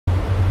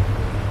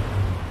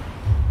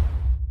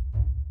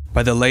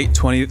By the late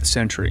 20th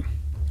century,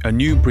 a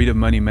new breed of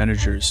money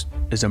managers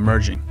is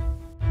emerging.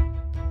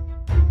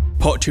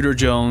 Tudor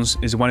Jones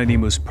is one of the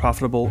most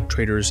profitable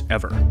traders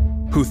ever,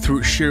 who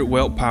through sheer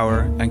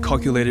willpower and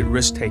calculated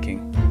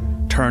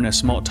risk-taking, turned a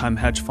small-time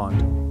hedge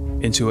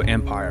fund into an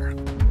empire.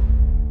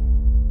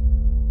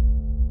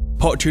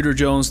 Tudor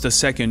Jones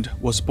II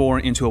was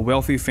born into a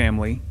wealthy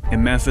family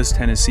in Memphis,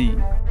 Tennessee.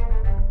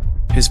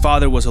 His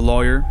father was a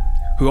lawyer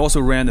who also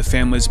ran the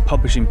family's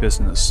publishing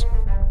business.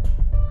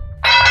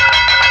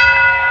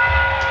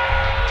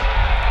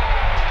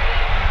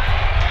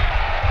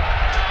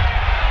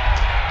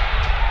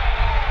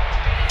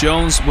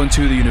 Jones went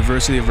to the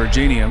University of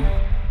Virginia,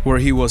 where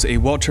he was a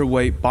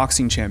welterweight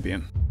boxing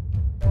champion.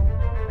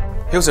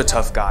 He was a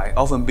tough guy,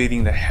 often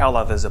beating the hell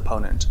out of his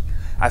opponent.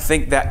 I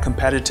think that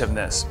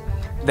competitiveness,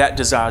 that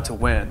desire to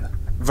win,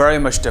 very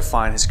much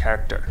defined his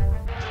character.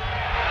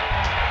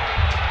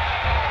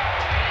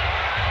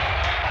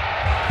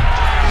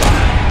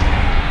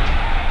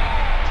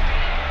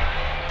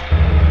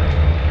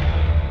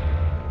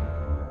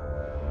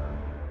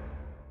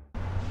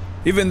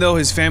 Even though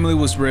his family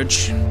was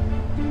rich,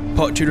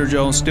 Tudor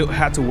Jones still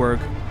had to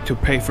work to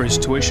pay for his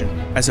tuition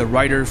as a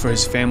writer for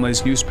his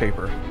family's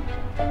newspaper.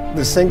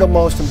 The single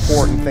most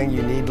important thing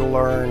you need to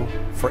learn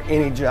for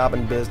any job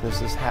in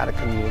business is how to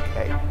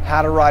communicate,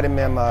 how to write a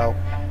memo,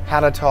 how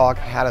to talk,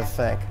 how to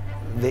think.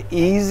 The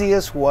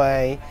easiest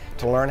way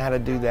to learn how to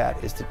do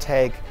that is to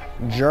take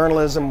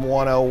Journalism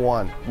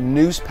 101,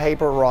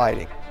 newspaper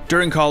writing.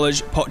 During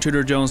college,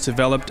 Tudor Jones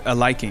developed a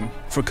liking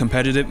for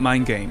competitive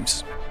mind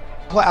games.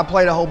 I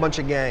played a whole bunch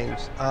of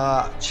games,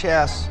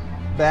 chess,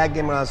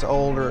 backgammon when I was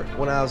older.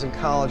 When I was in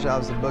college, I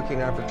was the bookie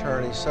in our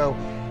fraternity. So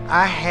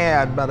I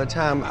had, by the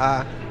time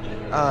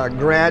I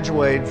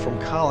graduated from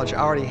college, I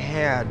already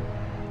had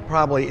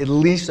probably at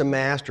least a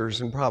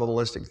master's in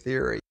probabilistic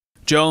theory.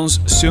 Jones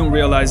soon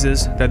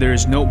realizes that there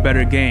is no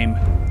better game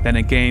than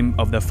a game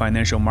of the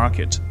financial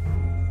market.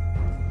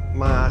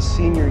 My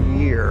senior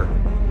year,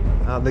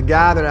 the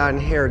guy that I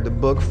inherited the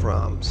book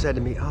from said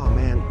to me, "Oh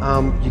man,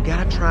 you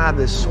gotta try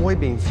this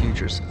soybean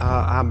futures.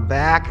 I'm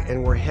back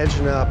and we're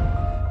hedging up."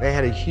 They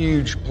had a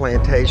huge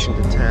plantation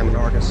at the time in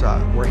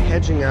Arkansas. We're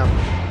hedging up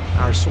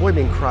our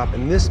soybean crop,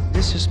 and this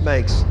just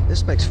makes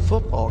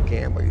football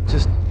gambling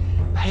just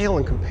pale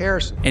in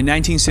comparison. In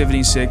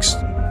 1976,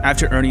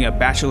 after earning a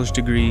bachelor's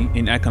degree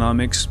in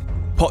economics,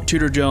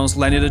 Tudor Jones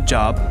landed a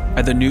job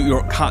at the New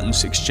York Cotton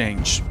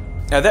Exchange.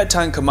 At that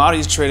time,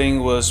 commodities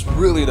trading was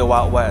really the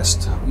Wild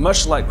West,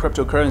 much like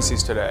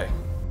cryptocurrencies today.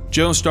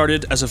 Jones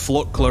started as a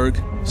float clerk,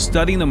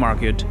 studying the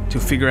market to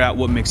figure out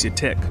what makes it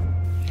tick.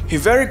 He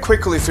very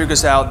quickly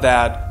figures out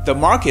that the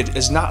market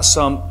is not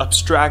some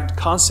abstract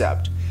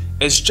concept.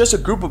 It's just a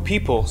group of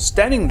people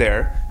standing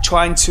there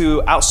trying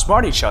to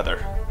outsmart each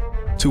other.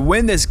 To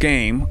win this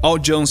game, all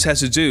Jones has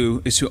to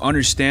do is to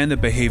understand the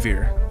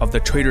behavior of the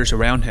traders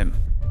around him.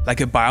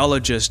 Like a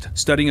biologist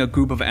studying a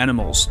group of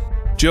animals,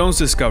 Jones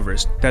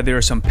discovers that there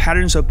are some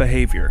patterns of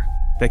behavior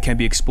that can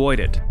be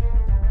exploited.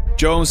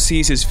 Jones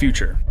sees his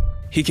future.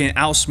 He can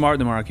outsmart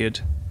the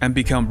market and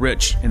become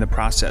rich in the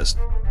process.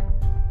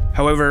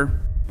 However,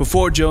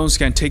 before Jones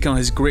can take on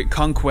his great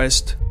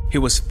conquest, he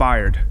was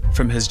fired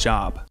from his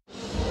job.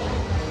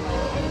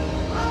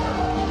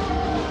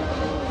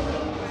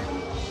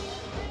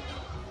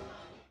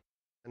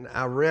 And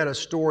I read a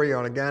story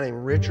on a guy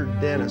named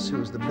Richard Dennis, who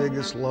was the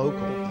biggest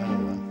local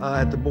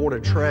at the Board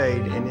of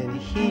Trade, and then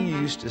he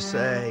used to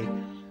say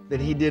that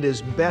he did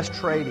his best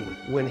trading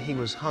when he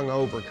was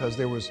hungover because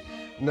there was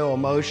no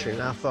emotion.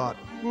 And I thought,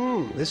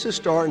 this is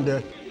starting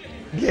to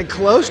get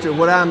close to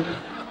what I'm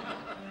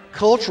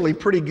culturally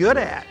pretty good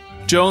at.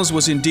 Jones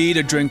was indeed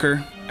a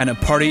drinker and a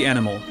party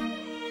animal.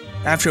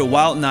 After a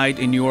wild night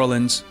in New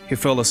Orleans, he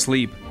fell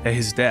asleep at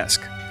his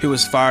desk. He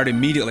was fired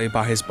immediately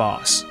by his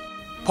boss.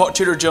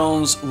 Tudor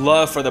Jones'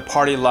 love for the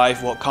party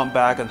life will come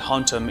back and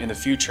haunt him in the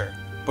future.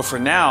 But for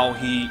now,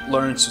 he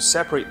learns to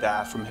separate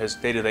that from his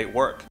day-to-day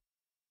work.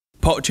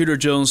 Tudor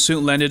Jones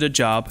soon landed a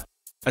job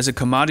as a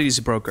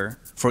commodities broker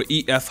for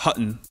E.F.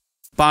 Hutton,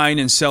 buying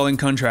and selling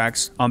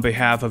contracts on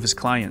behalf of his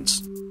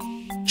clients.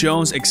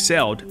 Jones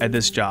excelled at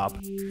this job.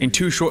 In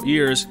 2 short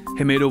years,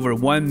 he made over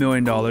 $1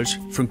 million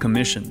from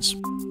commissions.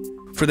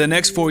 For the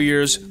next 4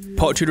 years,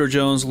 Tudor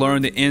Jones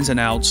learned the ins and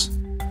outs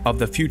of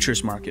the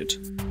futures market.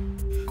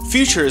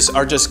 Futures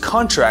are just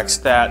contracts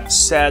that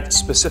set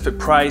specific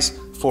price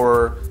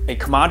for a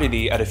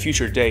commodity at a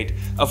future date.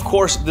 Of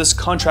course, this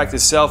contract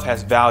itself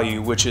has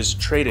value, which is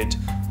traded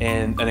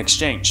in an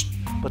exchange.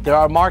 But there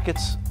are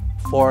markets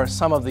for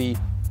some of the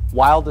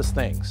wildest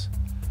things.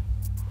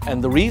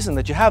 And the reason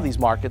that you have these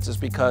markets is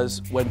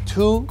because when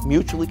two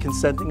mutually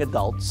consenting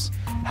adults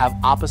have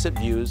opposite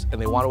views and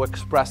they want to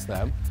express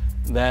them,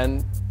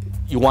 then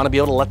you want to be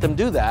able to let them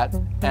do that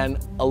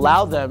and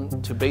allow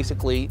them to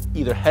basically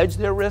either hedge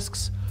their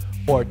risks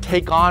or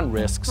take on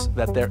risks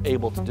that they're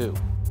able to do.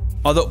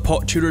 Although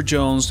Tudor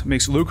Jones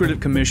makes lucrative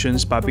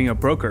commissions by being a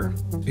broker,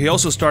 he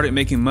also started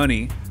making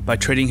money by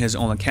trading his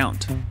own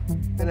account.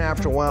 And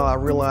after a while, I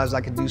realized I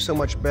could do so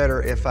much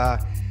better if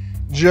I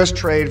just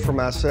traded for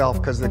myself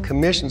because the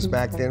commissions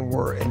back then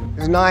were, it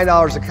was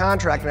 $9 a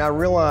contract, and I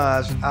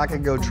realized I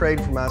could go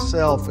trade for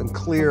myself and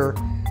clear.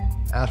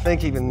 I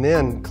think even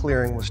then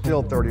clearing was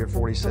still 30 or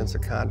 40 cents a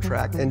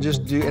contract, and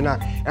just do, and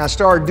I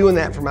started doing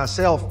that for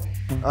myself,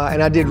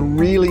 and I did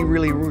really.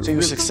 So you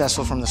were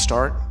successful from the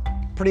start?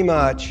 Pretty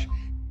much.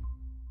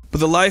 But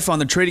the life on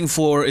the trading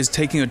floor is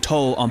taking a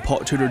toll on Paul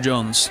Tudor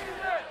Jones.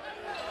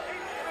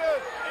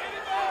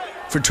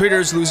 For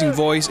traders, losing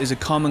voice is a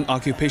common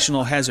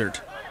occupational hazard,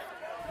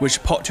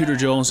 which Paul Tudor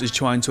Jones is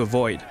trying to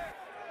avoid.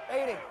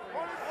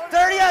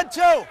 30 on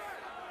 2!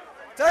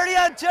 30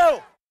 on 2!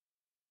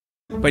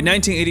 By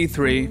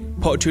 1983,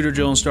 Paul Tudor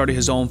Jones started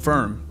his own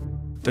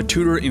firm, the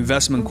Tudor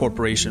Investment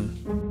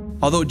Corporation.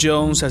 Although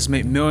Jones has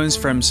made millions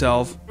for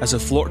himself as a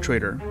floor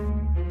trader,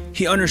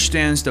 he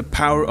understands the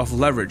power of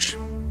leverage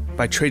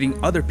by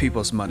trading other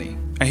people's money,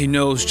 and he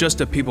knows just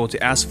the people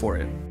to ask for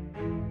it.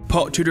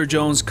 Paul Tudor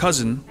Jones'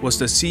 cousin was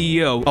the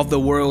CEO of the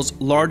world's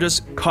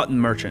largest cotton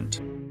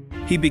merchant.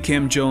 He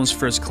became Jones'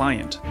 first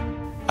client.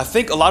 I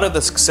think a lot of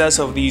the success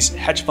of these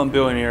hedge fund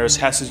billionaires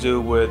has to do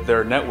with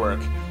their network,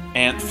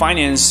 and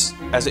finance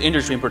as an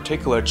industry in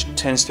particular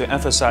tends to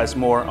emphasize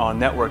more on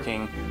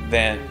networking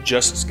than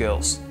just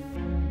skills.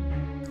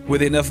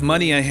 With enough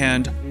money at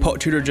hand, Paul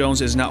Tudor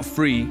Jones is now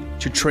free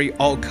to trade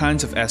all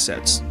kinds of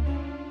assets.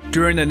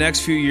 During the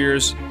next few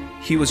years,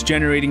 he was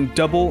generating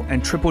double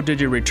and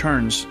triple-digit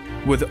returns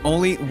with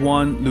only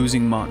one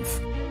losing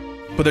month.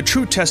 But the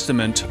true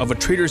testament of a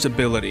trader's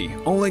ability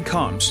only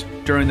comes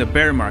during the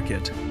bear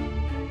market.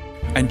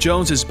 And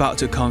Jones is about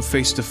to come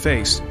face to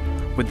face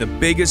with the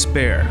biggest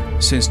bear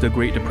since the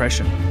Great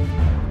Depression.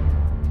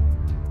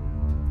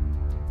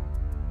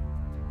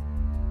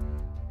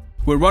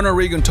 When Ronald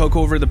Reagan took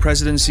over the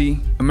presidency,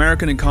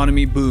 American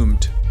economy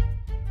boomed.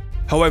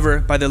 However,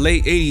 by the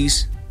late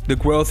 80s, the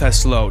growth has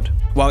slowed,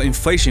 while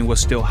inflation was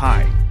still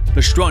high.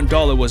 The strong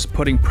dollar was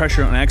putting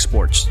pressure on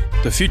exports.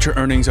 The future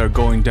earnings are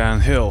going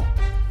downhill,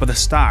 but the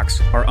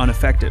stocks are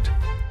unaffected.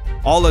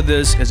 All of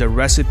this is a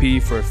recipe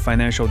for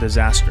financial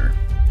disaster.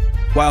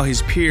 While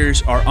his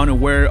peers are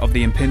unaware of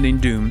the impending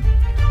doom,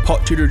 Paul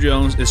Tudor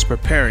Jones is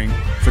preparing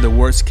for the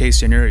worst-case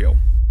scenario.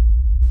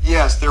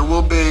 Yes, there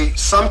will be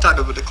some type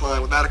of a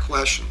decline, without a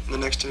question, in the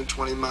next 10 to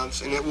 20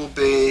 months, and it will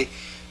be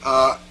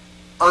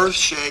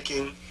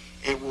earth-shaking,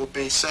 it will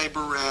be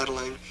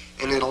saber-rattling,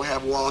 and it'll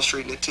have Wall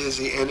Street in a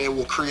tizzy, and it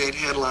will create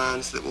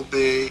headlines that will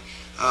be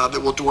that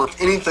will dwarf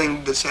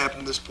anything that's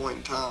happened at this point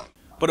in time.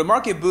 But a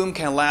market boom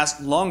can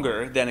last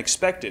longer than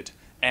expected,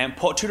 and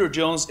Paul Tudor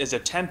Jones is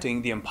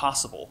attempting the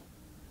impossible: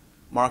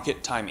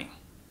 market timing.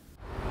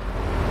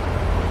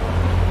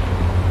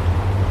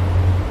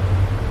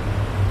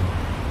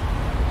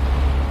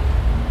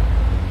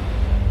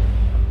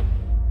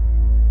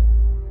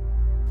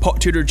 Paul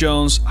Tudor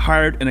Jones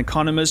hired an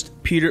economist,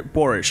 Peter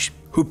Schutt,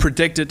 who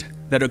predicted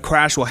that a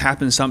crash will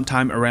happen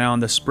sometime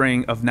around the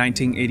spring of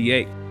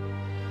 1988.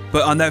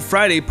 But on that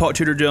Friday, Paul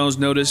Tudor Jones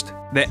noticed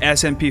that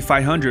S&P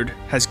 500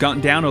 has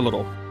gone down a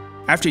little.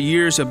 After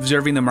years of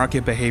observing the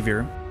market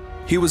behavior,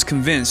 he was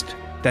convinced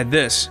that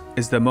this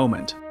is the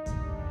moment.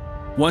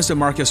 Once the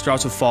market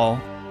starts to fall,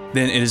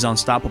 then it is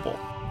unstoppable.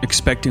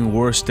 Expecting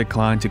worse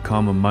decline to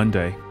come on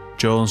Monday,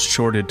 Jones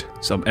shorted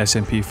some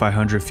S&P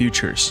 500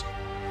 futures.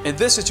 In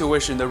this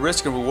situation, the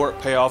risk and reward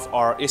payoff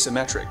are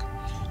asymmetric.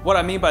 What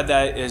I mean by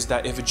that is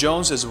that if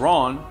Jones is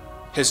wrong,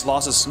 his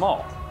loss is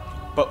small.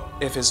 But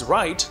if he's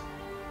right,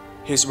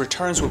 his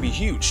returns will be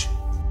huge.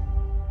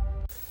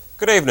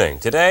 Good evening.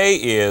 Today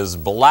is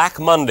Black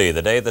Monday,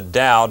 the day the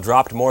Dow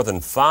dropped more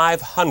than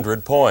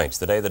 500 points,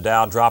 the day the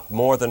Dow dropped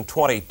more than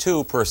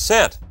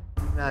 22%.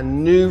 I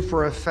knew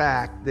for a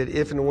fact that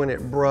if and when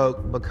it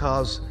broke,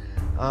 because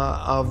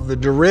of the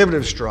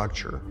derivative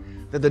structure,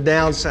 that the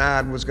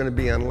downside was going to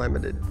be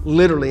unlimited,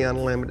 literally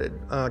unlimited,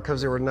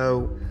 because there were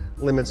no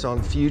limits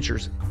on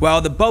futures.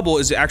 While the bubble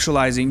is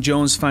actualizing,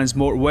 Jones finds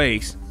more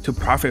ways to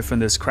profit from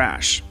this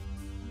crash.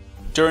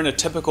 During a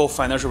typical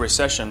financial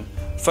recession,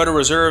 Federal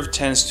Reserve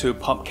tends to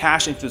pump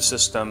cash into the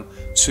system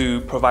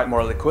to provide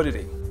more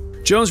liquidity.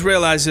 Jones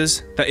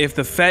realizes that if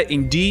the Fed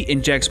indeed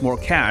injects more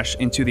cash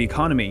into the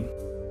economy,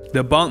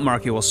 the bond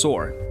market will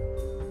soar.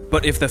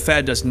 But if the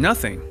Fed does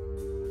nothing,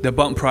 the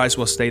bond price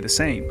will stay the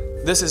same.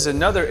 This is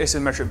another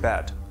asymmetric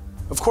bet.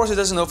 Of course, it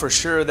doesn't know for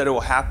sure that it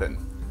will happen,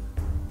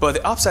 but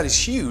the upside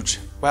is huge,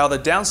 while the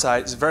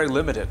downside is very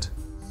limited.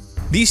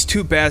 These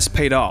two bets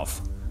paid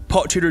off.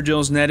 Paul Tudor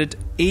Jones netted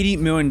 $80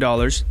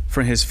 million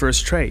from his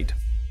first trade,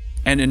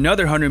 and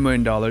another $100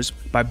 million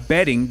by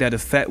betting that the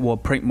Fed will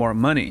print more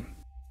money.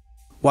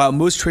 While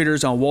most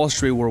traders on Wall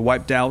Street were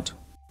wiped out,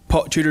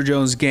 Paul Tudor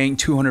Jones gained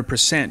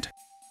 200%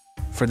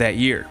 for that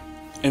year.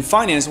 In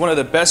finance, one of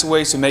the best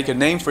ways to make a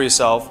name for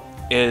yourself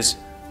is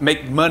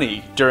make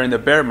money during the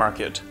bear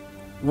market,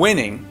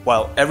 winning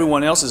while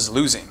everyone else is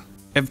losing.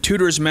 If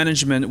Tudor's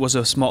management was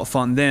a small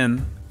fund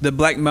then, the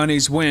black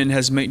money's win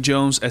has made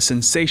Jones a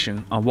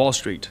sensation on Wall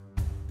Street.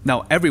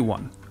 Now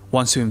everyone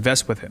wants to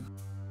invest with him.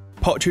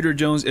 Paul Tudor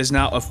Jones is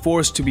now a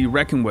force to be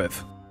reckoned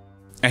with,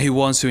 and he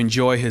wants to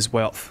enjoy his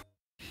wealth.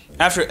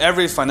 After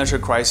every financial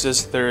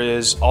crisis, there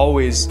is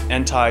always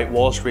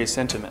anti-Wall Street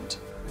sentiment.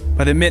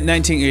 By the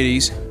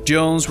mid-1980s,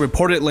 Jones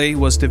reportedly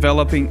was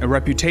developing a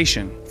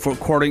reputation for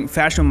courting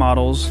fashion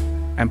models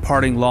and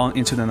partying long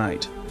into the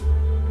night.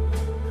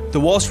 The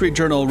Wall Street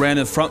Journal ran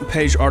a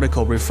front-page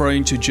article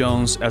referring to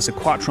Jones as a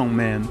Quatron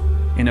man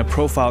in a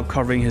profile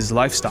covering his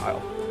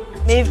lifestyle.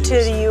 Moved to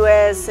the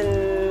US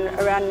in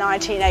around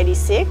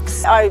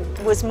 1986. I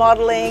was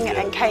modeling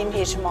and came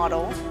here to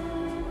model.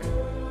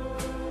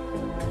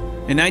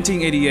 In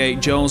 1988,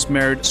 Jones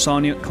married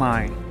Sonia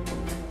Klein.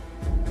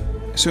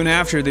 Soon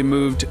after, they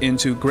moved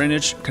into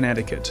Greenwich,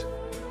 Connecticut.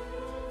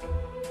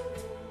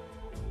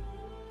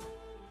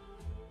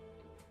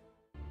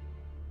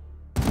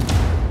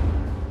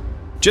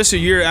 Just a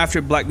year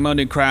after Black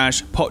Monday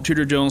crash,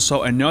 Tudor Jones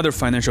saw another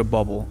financial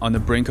bubble on the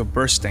brink of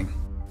bursting.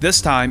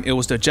 This time, it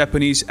was the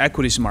Japanese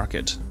equities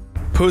market.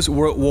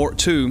 Post-World War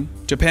II,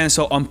 Japan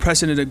saw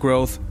unprecedented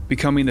growth,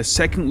 becoming the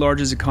second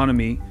largest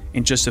economy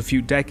in just a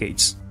few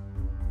decades.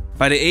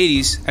 By the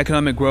 80s,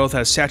 economic growth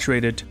has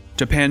saturated.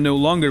 Japan no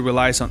longer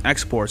relies on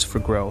exports for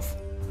growth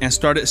and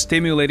started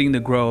stimulating the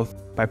growth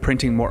by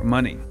printing more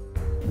money.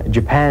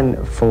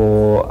 Japan,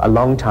 for a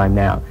long time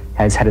now,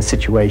 has had a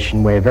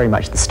situation where very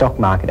much the stock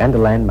market and the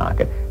land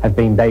market have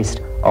been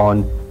based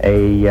on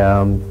a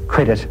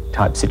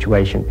credit-type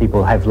situation.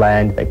 People have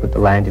land, they put the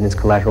land in as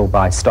collateral,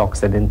 buy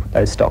stocks, they then put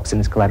those stocks in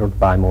as collateral to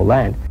buy more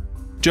land.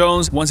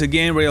 Jones once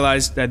again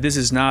realized that this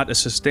is not a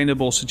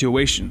sustainable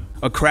situation.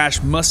 A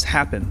crash must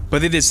happen,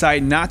 but they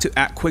decide not to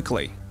act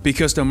quickly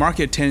because the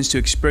market tends to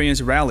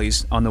experience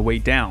rallies on the way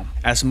down,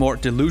 as more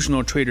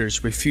delusional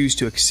traders refuse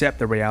to accept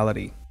the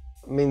reality.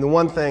 I mean, the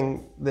one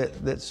thing that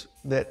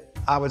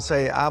I would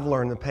say I've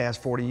learned the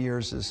past 40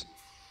 years is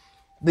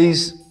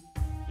these,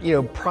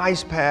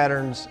 price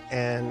patterns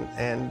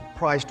and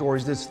price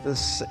stories.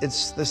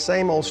 It's the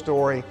same old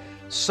story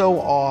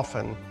so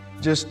often,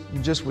 just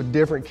with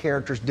different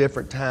characters,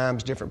 different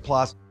times, different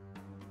plots.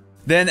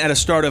 Then at the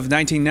start of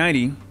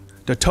 1990,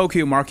 the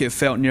Tokyo market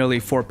fell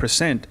nearly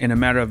 4% in a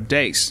matter of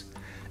days.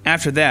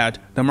 After that,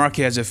 the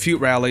market has a few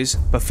rallies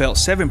but fell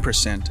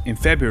 7% in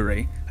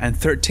February and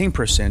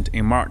 13%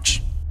 in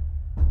March.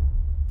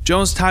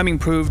 Jones' timing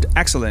proved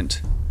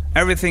excellent.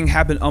 Everything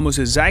happened almost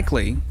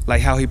exactly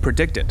like how he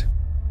predicted.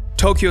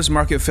 Tokyo's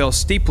market fell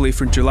steeply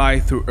from July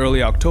through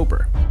early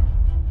October.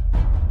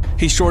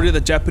 He shorted the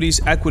Japanese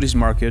equities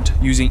market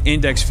using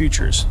index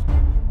futures.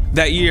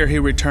 That year, he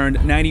returned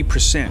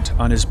 90%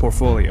 on his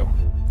portfolio,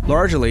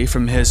 largely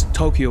from his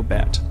Tokyo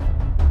bet.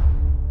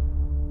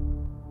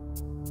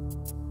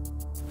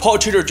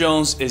 Tudor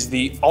Jones is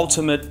the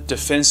ultimate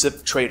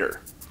defensive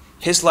trader.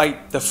 He's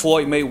like the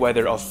Floyd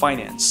Mayweather of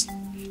finance.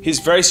 He's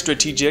very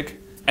strategic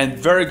and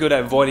very good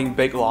at avoiding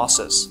big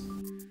losses.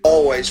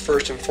 Always,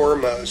 first and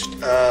foremost,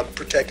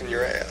 protecting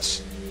your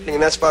ass. And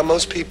that's why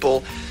most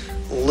people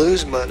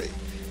lose money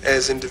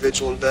as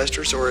individual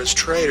investors or as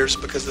traders,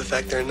 because of the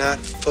fact they're not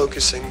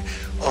focusing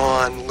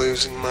on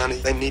losing money.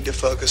 They need to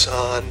focus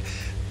on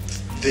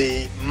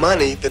the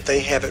money that they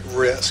have at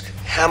risk.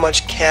 How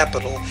much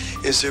capital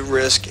is at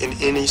risk in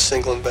any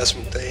single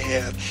investment they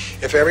have?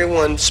 If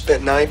everyone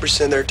spent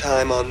 90% of their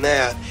time on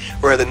that,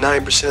 rather than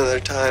 90% of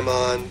their time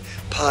on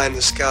pie in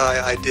the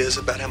sky ideas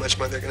about how much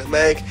money they're going to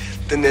make,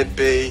 then they'd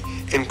be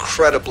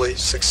incredibly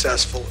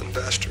successful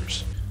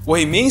investors. What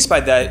he means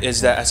by that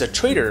is that as a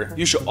trader,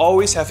 you should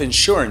always have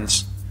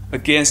insurance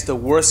against the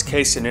worst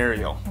case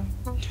scenario.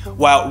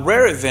 While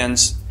rare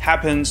events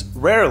happen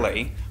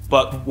rarely,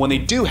 but when they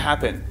do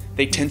happen,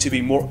 they tend to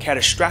be more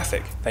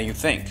catastrophic than you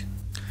think.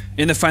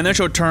 In the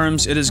financial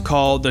terms, it is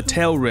called the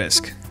tail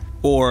risk,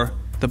 or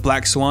the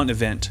black swan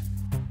event.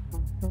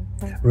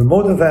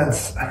 Remote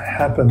events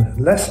happen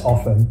less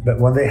often, but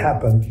when they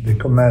happen, they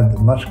command a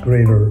much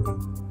greater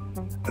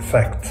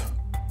effect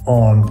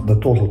on the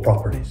total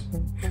properties.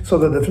 So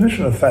the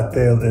definition of fat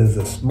tail is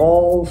a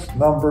small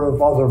number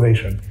of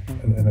observations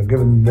in a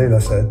given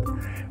data set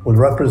will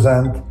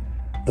represent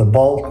the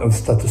bulk of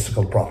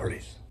statistical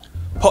properties.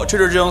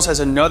 Tudor Jones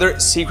has another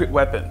secret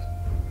weapon: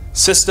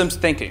 systems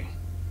thinking.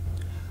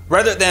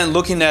 Rather than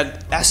looking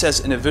at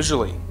assets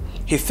individually,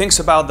 he thinks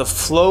about the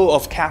flow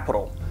of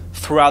capital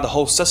throughout the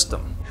whole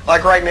system.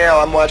 Like right now,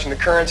 I'm watching the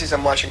currencies,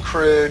 I'm watching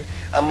crude,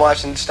 I'm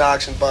watching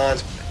stocks and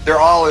bonds. They're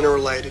all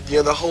interrelated.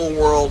 The whole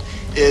world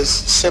is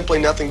simply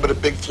nothing but a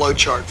big flow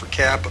chart for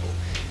capital.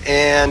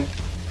 And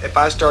if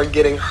I start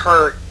getting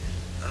hurt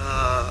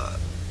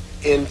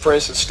in, for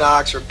instance,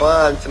 stocks or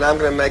bonds, then I'm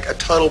going to make a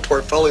total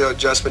portfolio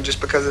adjustment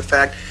just because of the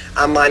fact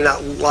I might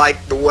not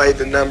like the way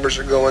the numbers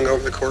are going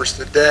over the course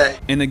of the day.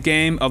 In the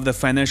game of the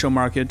financial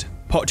market,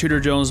 Tudor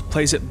Jones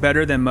plays it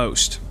better than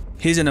most.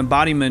 He's an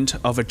embodiment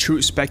of a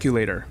true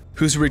speculator,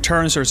 whose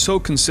returns are so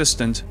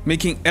consistent,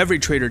 making every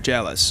trader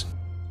jealous.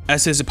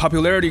 As his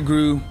popularity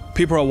grew,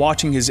 people are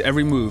watching his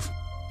every move,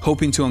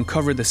 hoping to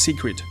uncover the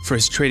secret for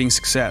his trading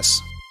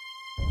success.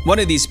 One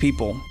of these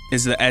people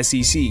is the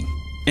SEC.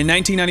 In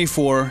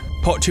 1994,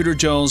 Tudor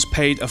Jones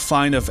paid a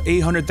fine of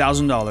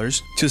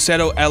 $800,000 to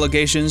settle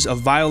allegations of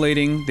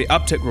violating the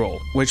uptick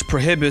rule, which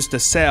prohibits the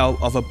sale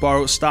of a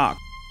borrowed stock.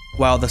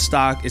 while the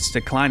stock is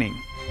declining.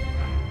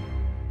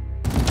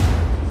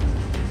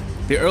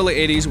 The early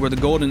 80s were the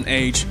golden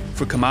age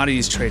for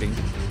commodities trading.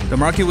 The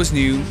market was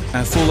new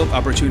and full of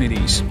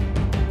opportunities.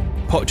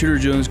 Paul Tudor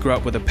Jones grew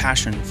up with a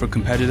passion for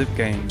competitive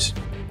games.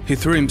 He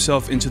threw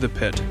himself into the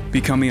pit,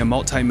 becoming a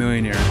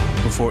multi-millionaire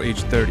before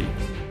age 30.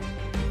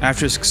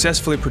 After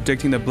successfully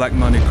predicting the Black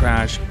Monday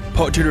crash,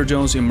 Paul Tudor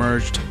Jones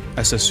emerged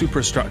as a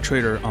superstar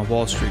trader on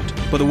Wall Street.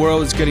 But the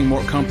world is getting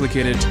more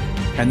complicated,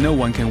 and no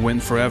one can win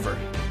forever.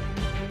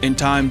 In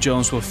time,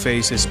 Jones will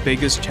face his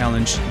biggest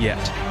challenge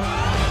yet.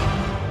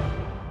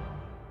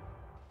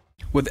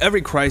 With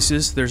every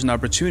crisis, there's an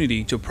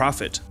opportunity to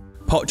profit.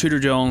 Paul Tudor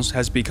Jones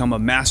has become a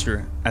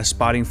master at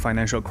spotting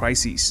financial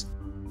crises.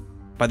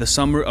 By the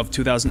summer of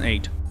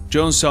 2008,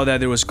 Jones saw that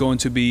there was going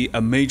to be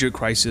a major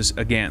crisis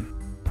again,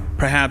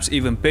 perhaps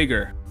even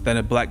bigger than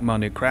a Black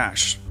Monday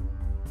crash.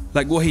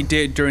 Like what he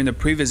did during the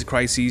previous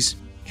crises,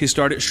 he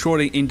started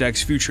shorting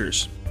index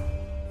futures.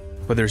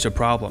 But there's a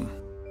problem.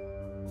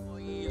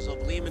 Employees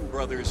of Lehman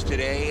Brothers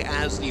today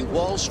as the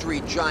Wall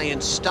Street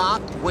giant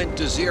stock went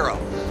to zero.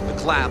 The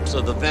collapse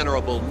of the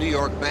venerable New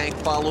York bank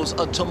follows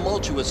a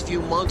tumultuous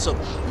few months of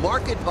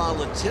market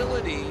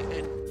volatility.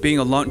 Being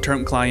a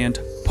long-term client,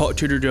 Paul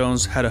Tudor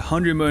Jones had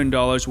 $100 million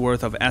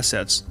worth of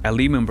assets at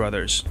Lehman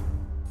Brothers.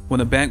 When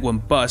the bank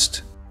went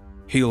bust,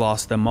 he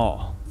lost them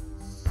all.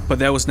 But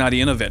that was not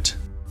the end of it.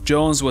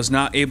 Jones was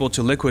not able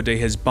to liquidate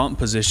his bond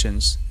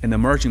positions in the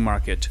emerging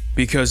market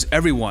because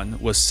everyone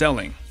was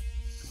selling.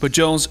 But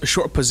Jones'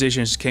 short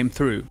positions came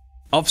through,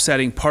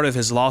 offsetting part of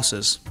his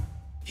losses.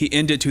 He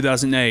ended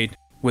 2008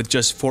 with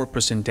just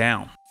 4%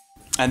 down.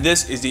 And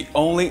this is the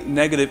only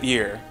negative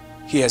year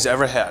he has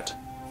ever had.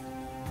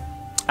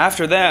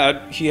 After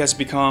that, he has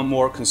become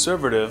more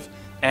conservative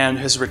and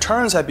his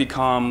returns have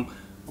become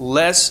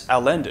less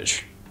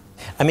outlandish.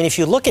 I mean, if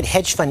you look at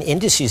hedge fund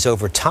indices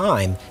over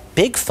time,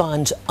 big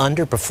funds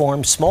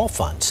underperform small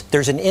funds.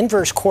 There's an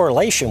inverse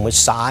correlation with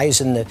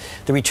size and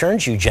the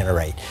returns you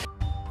generate.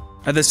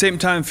 At the same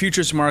time,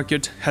 futures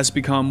market has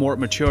become more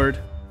matured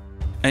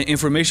and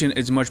information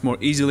is much more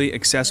easily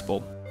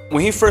accessible.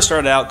 When he first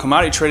started out,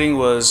 commodity trading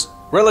was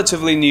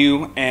relatively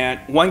new and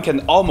one can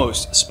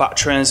almost spot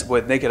trends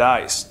with naked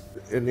eyes.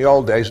 In the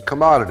old days,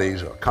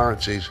 commodities or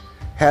currencies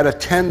had a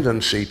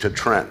tendency to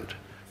trend.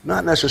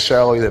 Not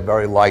necessarily the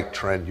very light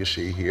trend you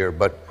see here,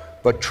 but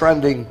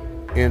trending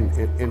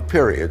in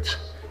periods.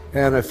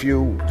 And if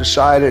you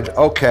decided,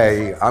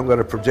 okay, I'm going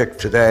to predict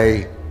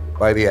today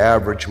by the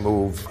average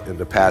move in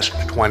the past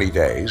 20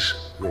 days,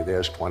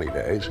 there's 20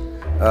 days,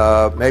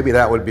 maybe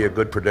that would be a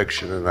good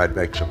prediction and I'd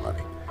make some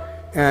money.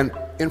 And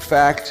in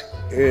fact,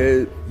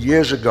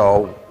 years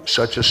ago,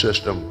 such a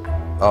system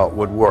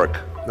would work.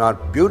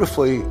 Not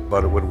beautifully,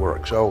 but it would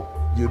work. So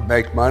you'd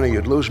make money,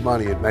 you'd lose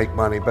money, you'd make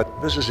money,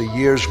 but this is a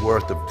year's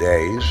worth of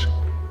days,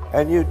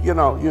 and you'd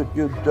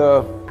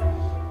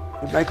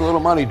make a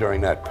little money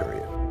during that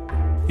period.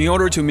 In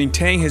order to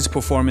maintain his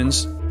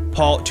performance,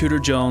 Paul Tudor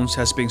Jones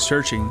has been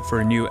searching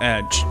for a new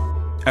edge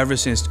ever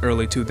since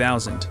early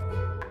 2000,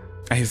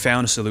 and he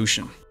found a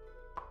solution.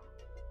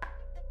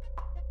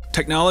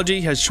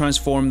 Technology has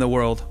transformed the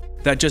world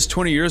that just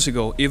 20 years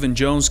ago even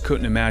Jones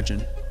couldn't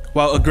imagine.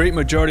 While a great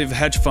majority of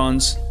hedge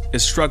funds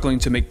is struggling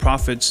to make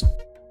profits,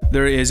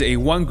 there is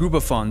one group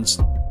of funds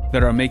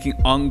that are making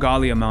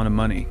ungodly amount of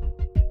money.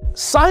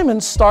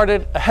 Simon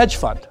started a hedge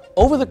fund.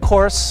 Over the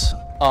course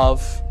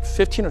of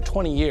 15 or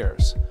 20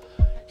 years,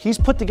 he's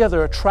put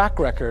together a track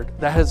record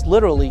that has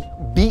literally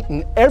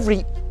beaten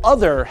every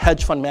other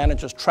hedge fund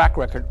manager's track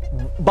record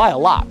by a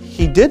lot.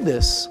 He did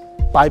this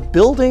by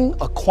building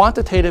a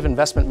quantitative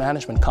investment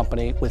management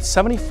company with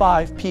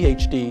 75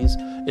 PhDs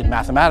in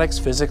mathematics,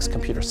 physics,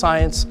 computer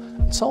science,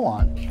 and so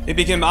on. It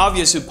became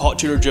obvious to Paul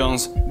Tudor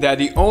Jones that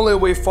the only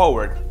way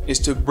forward is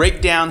to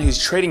break down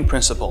his trading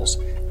principles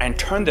and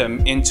turn them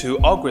into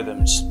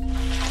algorithms.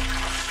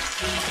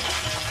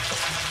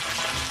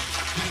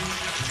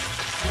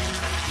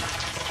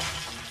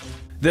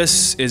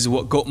 This is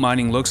what gold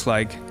mining looks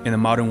like in the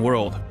modern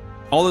world.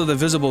 All of the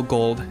visible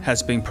gold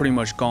has been pretty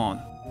much gone.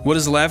 What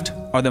is left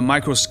are the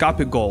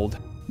microscopic gold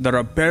that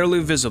are barely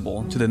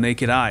visible to the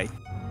naked eye.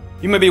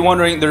 You may be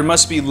wondering, there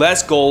must be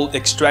less gold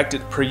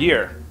extracted per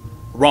year.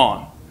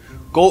 Wrong.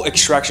 Gold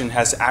extraction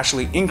has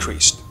actually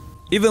increased.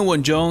 Even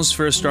when Jones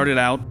first started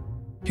out,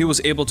 he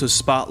was able to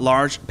spot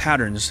large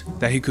patterns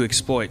that he could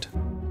exploit.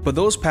 But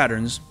those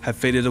patterns have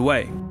faded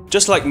away.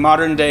 Just like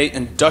modern-day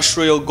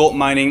industrial gold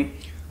mining,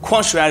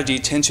 quant strategy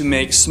tends to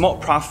make small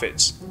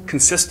profits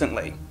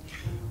consistently,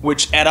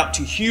 which add up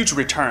to huge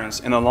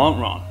returns in the long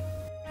run.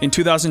 In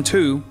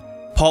 2002,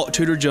 Paul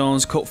Tudor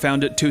Jones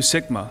co-founded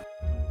Sigma,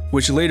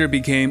 which later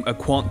became a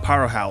quant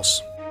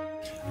powerhouse.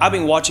 I've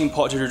been watching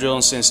Paul Tudor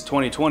Jones since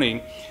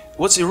 2020.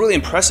 What's really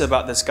impressive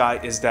about this guy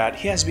is that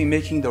he has been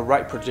making the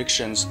right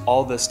predictions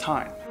all this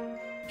time.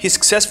 He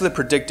successfully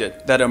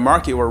predicted that a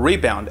market will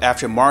rebound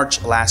after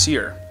March last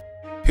year.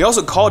 He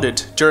also called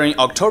it during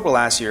October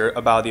last year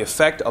about the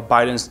effect of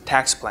Biden's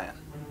tax plan.